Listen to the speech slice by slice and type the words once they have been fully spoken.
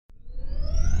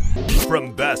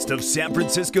From Best of San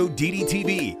Francisco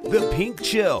DDTV, The Pink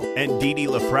Chill, and Dee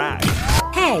LaFrac.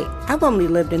 Hey, I've only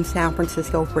lived in San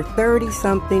Francisco for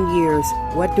 30-something years.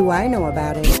 What do I know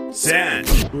about it? San.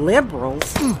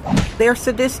 Liberals? They're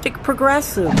sadistic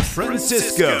progressives.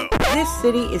 Francisco. This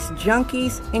city is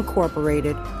Junkies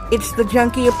Incorporated. It's the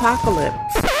junkie apocalypse.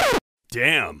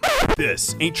 Damn.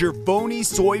 This ain't your phony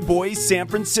soy boy San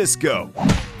Francisco.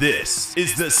 This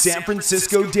is the San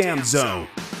Francisco Dam Zone.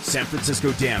 San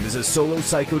Francisco Dam is a solo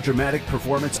psychodramatic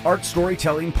performance art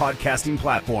storytelling podcasting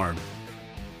platform.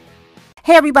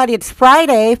 Hey everybody, it's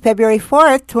Friday, February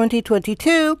 4th,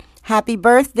 2022. Happy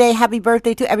birthday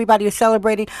to everybody who's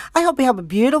celebrating. I hope you have a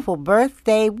beautiful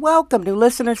birthday. Welcome to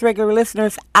listeners, regular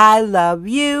listeners. I love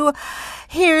you.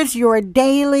 Here's your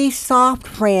daily soft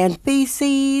Fran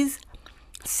feces,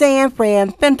 San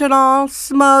Fran fentanyl,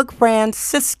 smug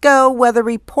Francisco weather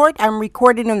report. I'm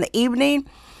recording in the evening.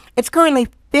 It's currently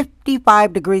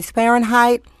 55 degrees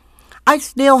Fahrenheit. I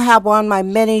still have on my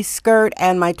mini skirt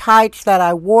and my tights that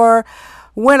I wore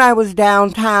when I was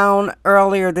downtown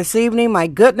earlier this evening. My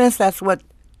goodness, that's what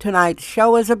tonight's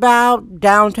show is about.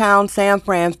 Downtown San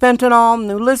Fran fentanyl.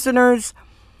 New listeners.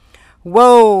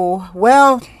 Whoa.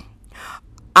 Well,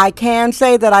 I can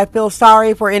say that I feel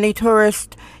sorry for any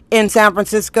tourist in San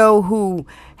Francisco who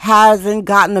hasn't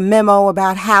gotten the memo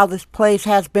about how this place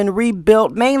has been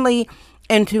rebuilt, mainly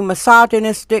into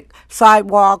misogynistic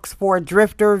sidewalks for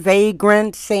drifter,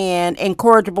 vagrants, and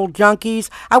incorrigible junkies.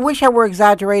 I wish I were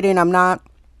exaggerating. I'm not.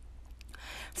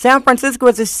 San Francisco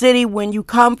is a city, when you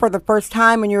come for the first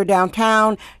time and you're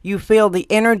downtown, you feel the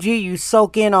energy, you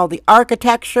soak in all the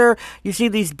architecture, you see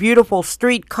these beautiful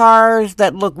streetcars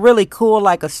that look really cool,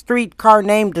 like a streetcar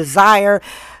named Desire,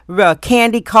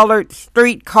 candy-colored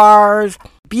streetcars,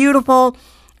 beautiful.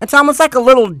 It's almost like a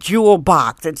little jewel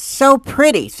box. It's so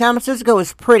pretty. San Francisco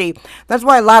is pretty. That's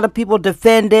why a lot of people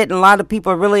defend it, and a lot of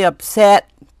people are really upset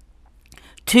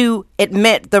to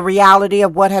admit the reality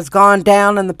of what has gone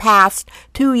down in the past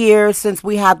 2 years since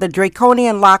we had the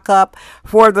draconian lockup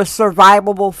for the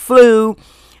survivable flu.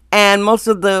 And most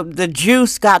of the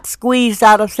juice got squeezed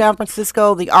out of San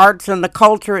Francisco, the arts and the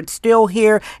culture. It's still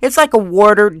here. It's like a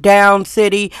watered down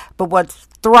city, but what's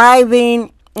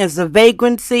thriving is the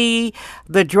vagrancy,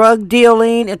 the drug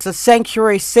dealing. It's a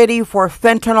sanctuary city for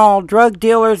fentanyl drug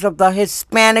dealers of the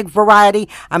Hispanic variety.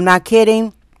 I'm not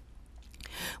kidding.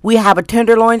 We have a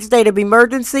Tenderloin state of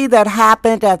emergency that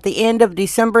happened at the end of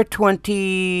December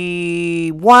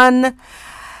 21.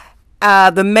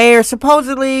 The mayor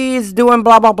supposedly is doing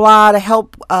blah, blah, blah to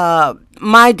help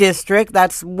my district.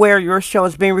 That's where your show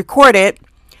is being recorded.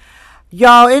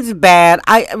 Y'all, it's bad.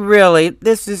 I've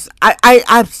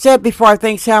said before, I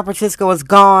think San Francisco is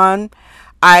gone.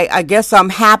 I guess I'm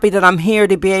happy that I'm here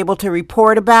to be able to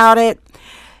report about it.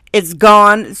 It's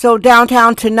gone. So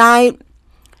downtown tonight,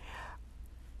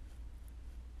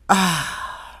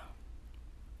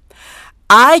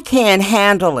 I can't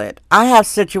handle it. I have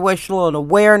situational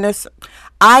awareness.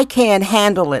 I can't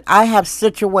handle it. I have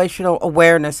situational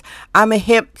awareness. I'm a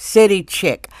hip city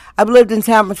chick. I've lived in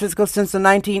San Francisco since the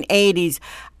 1980s.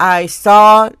 I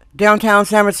saw downtown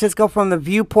San Francisco from the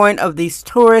viewpoint of these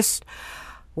tourists.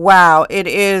 Wow,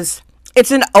 it's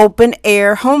an open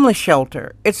air homeless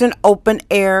shelter. It's an open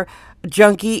air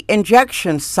junkie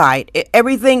injection site.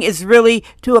 Everything is really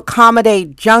to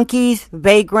accommodate junkies,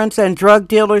 vagrants, and drug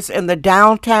dealers in the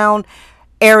downtown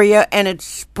area, and it's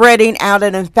spreading out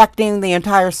and infecting the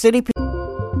entire city.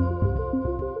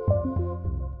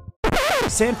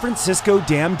 San Francisco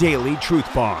Dam Daily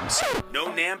Truth Bombs.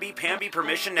 No namby-pamby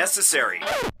permission necessary.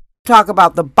 Talk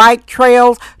about the bike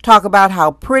trails, talk about how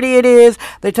pretty it is.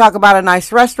 They talk about a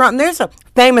nice restaurant. And there's a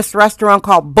famous restaurant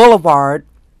called Boulevard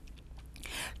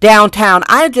downtown.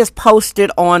 I just posted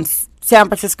on San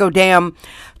Francisco Dam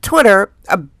Twitter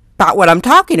about what I'm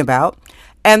talking about.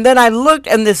 And then I looked,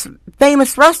 and this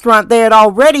famous restaurant, they had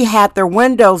already had their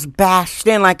windows bashed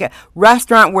in, like a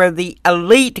restaurant where the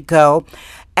elite go.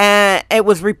 And it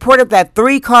was reported that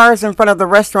 3 cars in front of the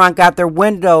restaurant got their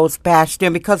windows bashed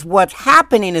in, because what's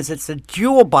happening is it's a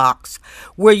jewel box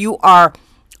where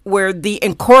the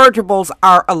incorrigibles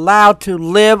are allowed to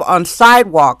live on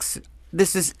sidewalks.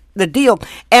 This is the deal.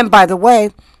 And by the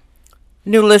way,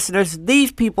 new listeners,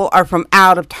 these people are from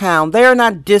out of town. They are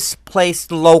not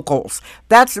displaced locals.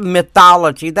 That's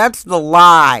mythology. That's the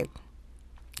lie.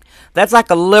 That's like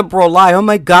a liberal lie. Oh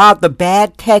my God, the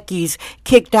bad techies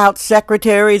kicked out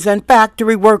secretaries and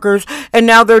factory workers, and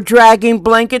now they're dragging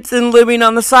blankets and living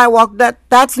on the sidewalk.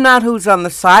 That's not who's on the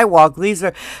sidewalk.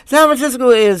 San Francisco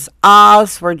is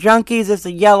Oz for junkies. It's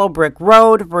a yellow brick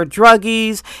road for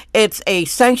druggies. It's a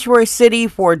sanctuary city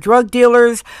for drug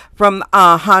dealers from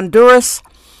Honduras.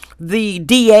 the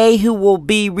DA who will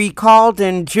be recalled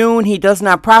in June, he does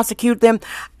not prosecute them.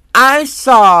 I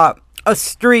saw a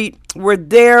street where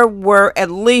there were at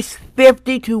least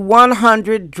 50 to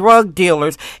 100 drug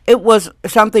dealers. It was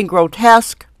something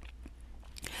grotesque,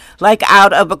 like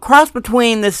out of a cross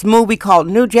between this movie called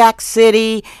New Jack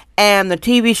City and the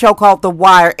TV show called The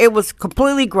Wire. It was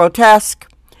completely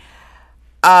grotesque.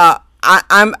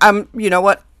 I'm you know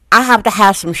what? I have to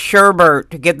have some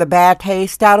sherbet to get the bad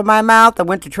taste out of my mouth. I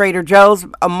went to Trader Joe's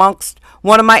amongst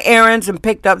one of my errands and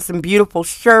picked up some beautiful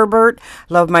sherbet.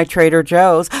 Love my Trader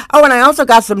Joe's. Oh, and I also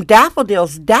got some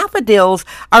daffodils. Daffodils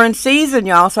are in season,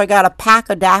 y'all, so I got a pack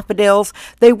of daffodils.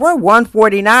 They were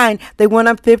 $1.49. They went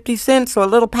up 50 cents, so a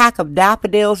little pack of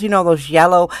daffodils, you know, those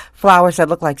yellow flowers that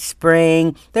look like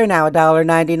spring. They're now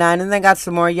 $1.99, and they got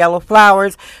some more yellow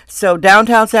flowers. So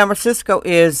downtown San Francisco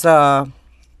is...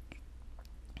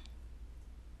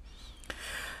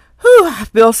 I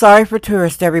feel sorry for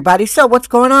tourists, everybody. So what's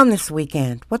going on this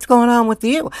weekend? What's going on with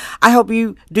you? I hope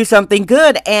you do something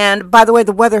good. And by the way,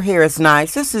 the weather here is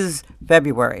nice. This is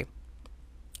February.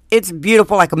 It's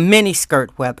beautiful, like a mini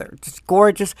skirt weather. It's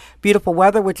gorgeous, beautiful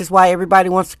weather, which is why everybody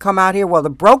wants to come out here. Well, the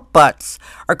broke butts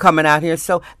are coming out here.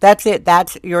 So that's it.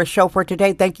 That's your show for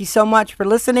today. Thank you so much for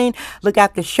listening. Look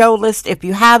at the show list if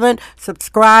you haven't.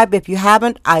 Subscribe if you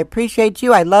haven't. I appreciate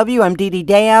you. I love you. I'm Dee Dee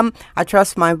Dam. I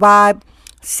trust my vibe.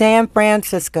 San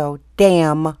Francisco,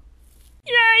 damn.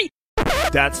 Yay!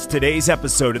 That's today's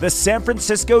episode of the San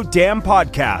Francisco Damn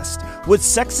Podcast with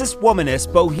sexist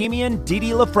womanist bohemian Dee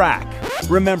Dee LaFrac.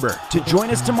 Remember to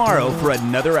join us tomorrow for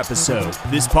another episode.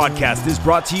 This podcast is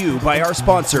brought to you by our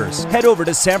sponsors. Head over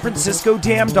to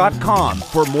sanfranciscodam.com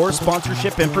for more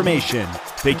sponsorship information.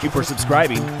 Thank you for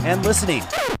subscribing and listening.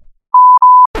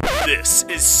 This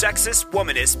is Sexist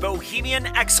Womanist Bohemian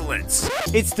Excellence.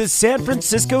 It's the San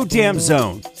Francisco Damn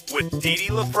Zone with Dee Dee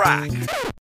LaFrac.